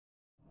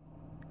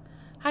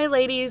Hi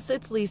ladies,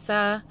 it's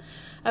Lisa.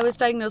 I was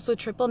diagnosed with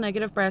triple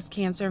negative breast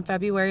cancer in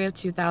February of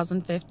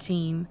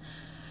 2015.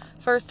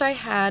 First I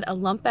had a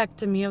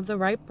lumpectomy of the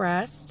right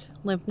breast,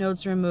 lymph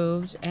nodes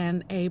removed,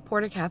 and a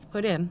portacath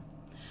put in.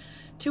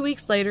 2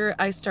 weeks later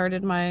I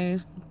started my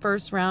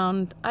first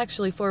round,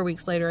 actually 4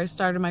 weeks later I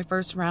started my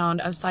first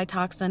round of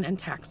cytoxin and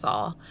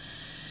taxol.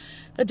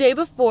 The day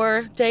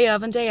before, day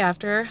of, and day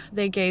after,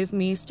 they gave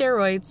me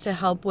steroids to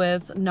help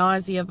with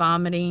nausea,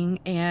 vomiting,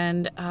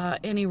 and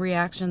any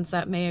reactions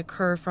that may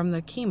occur from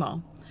the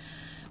chemo,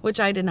 which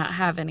I did not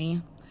have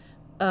any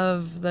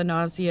of the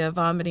nausea,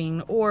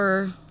 vomiting,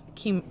 or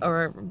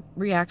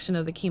reaction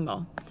of the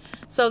chemo.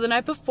 So the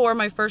night before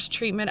my first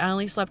treatment, I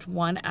only slept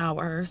 1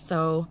 hour.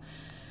 So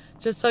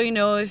just so you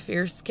know, if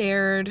you're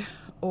scared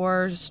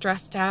or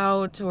stressed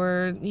out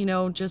or,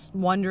 just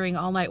wondering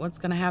all night what's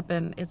going to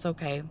happen, it's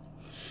okay.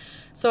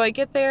 So I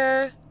get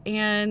there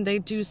and they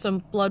do some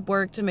blood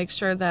work to make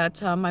sure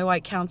that my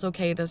white count's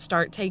okay to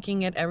start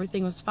taking it.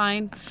 Everything was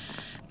fine.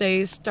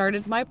 They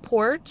started my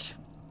port.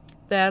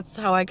 That's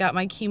how I got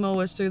my chemo,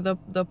 was through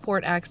the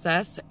port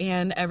access,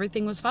 and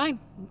everything was fine.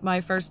 My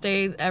first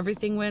day,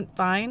 everything went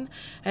fine.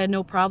 I had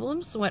no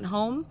problems. Went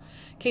home,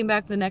 came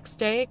back the next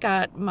day,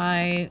 got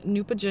my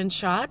Neupogen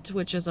shot,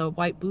 which is a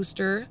white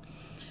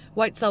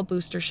cell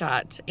booster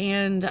shot.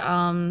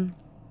 And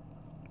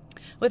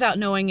without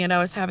knowing it, I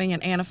was having an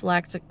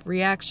anaphylactic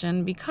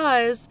reaction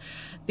because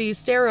these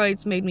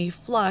steroids made me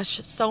flush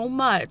so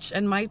much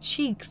and my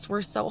cheeks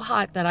were so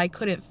hot that I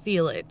couldn't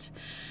feel it.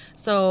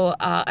 So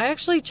I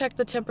actually checked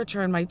the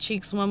temperature in my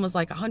cheeks. One was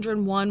like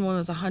 101, one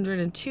was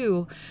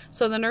 102.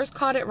 So the nurse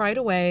caught it right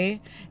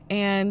away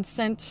and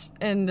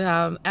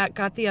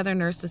got the other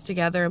nurses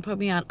together and put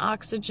me on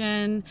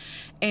oxygen,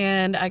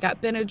 and I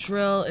got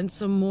Benadryl and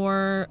some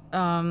more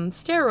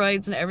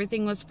steroids, and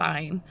everything was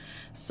fine.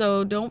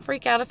 So don't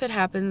freak out if it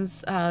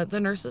happens. The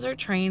nurses are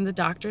trained, the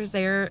doctor's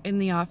there in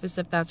the office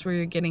if that's where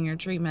you're getting your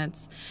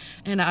treatments,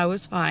 and I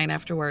was fine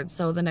afterwards.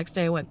 So the next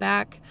day I went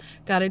back,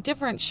 got a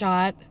different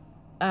shot.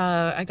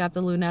 I got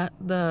the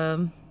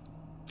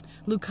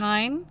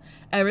Leukein.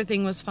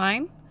 Everything was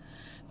fine.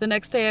 The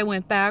next day I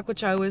went back,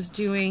 which I was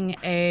doing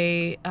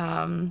a,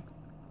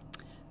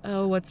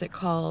 what's it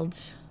called?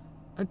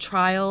 A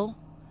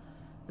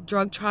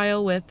drug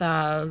trial with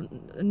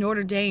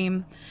Notre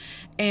Dame.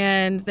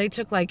 And they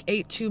took like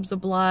 8 tubes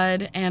of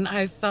blood, and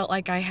I felt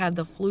like I had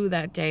the flu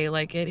that day.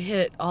 Like it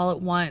hit all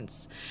at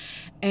once.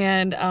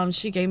 And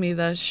she gave me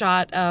the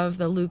shot of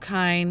the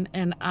Leukein,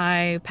 and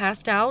I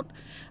passed out.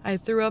 I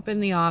threw up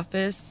in the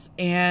office,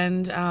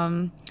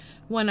 and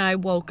when I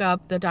woke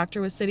up, the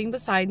doctor was sitting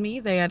beside me.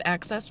 They had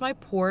accessed my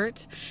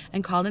port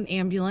and called an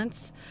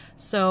ambulance.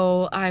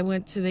 So I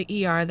went to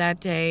the ER that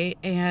day,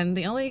 and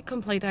the only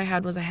complaint I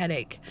had was a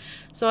headache.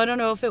 So I don't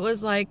know if it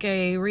was like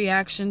a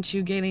reaction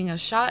to getting a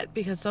shot,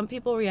 because some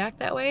people react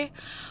that way,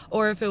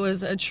 or if it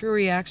was a true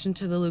reaction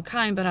to the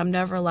Leukein, but I'm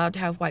never allowed to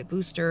have white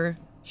booster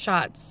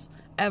shots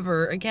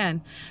ever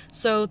again.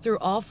 So through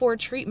all 4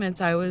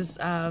 treatments, I was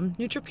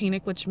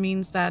neutropenic, which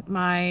means that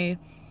my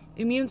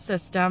immune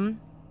system,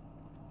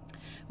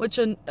 which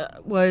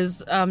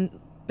was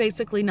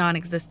basically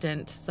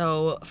non-existent.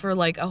 So for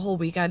like a whole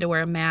week I had to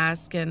wear a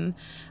mask and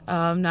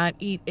not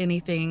eat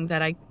anything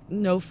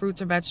no fruits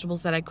or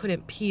vegetables that I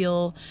couldn't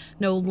peel,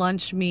 no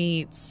lunch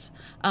meats,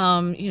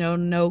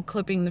 no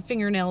clipping the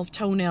fingernails,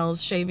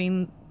 toenails,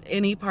 shaving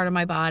any part of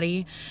my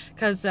body,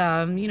 because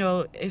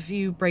if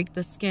you break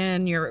the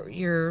skin,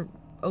 you're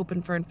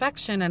open for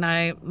infection,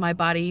 and my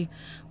body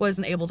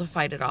wasn't able to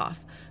fight it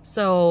off.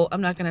 So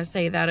I'm not going to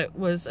say that it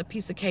was a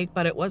piece of cake,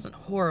 but it wasn't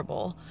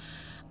horrible.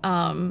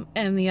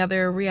 And the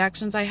other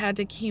reactions I had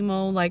to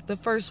chemo, like the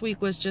first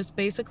week was just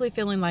basically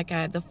feeling like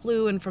I had the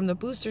flu, and from the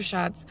booster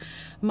shots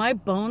my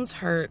bones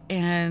hurt,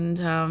 and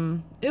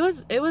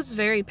it was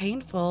very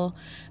painful.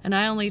 And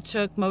I only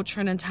took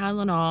Motrin and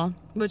Tylenol,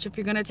 which if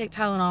you're going to take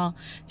Tylenol,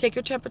 take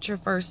your temperature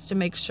first to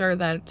make sure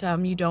that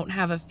you don't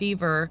have a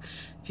fever.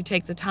 If you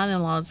take the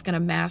Tylenol, it's going to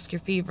mask your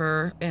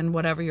fever and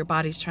whatever your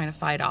body's trying to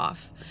fight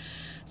off.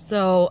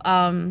 So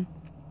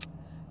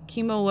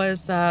chemo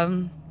was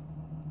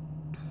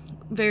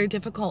very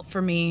difficult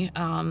for me,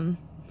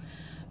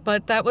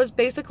 but that was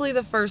basically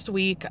the first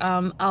week.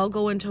 I'll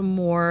go into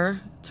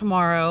more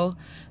tomorrow.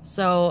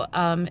 So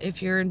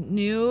if you're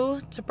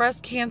new to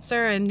breast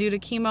cancer and new to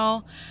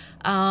chemo,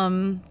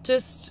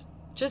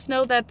 just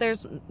know that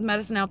there's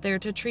medicine out there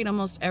to treat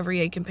almost every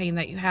ache and pain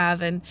that you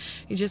have, and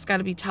you just got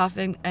to be tough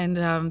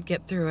and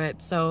get through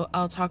it. So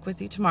I'll talk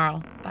with you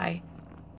tomorrow. Bye.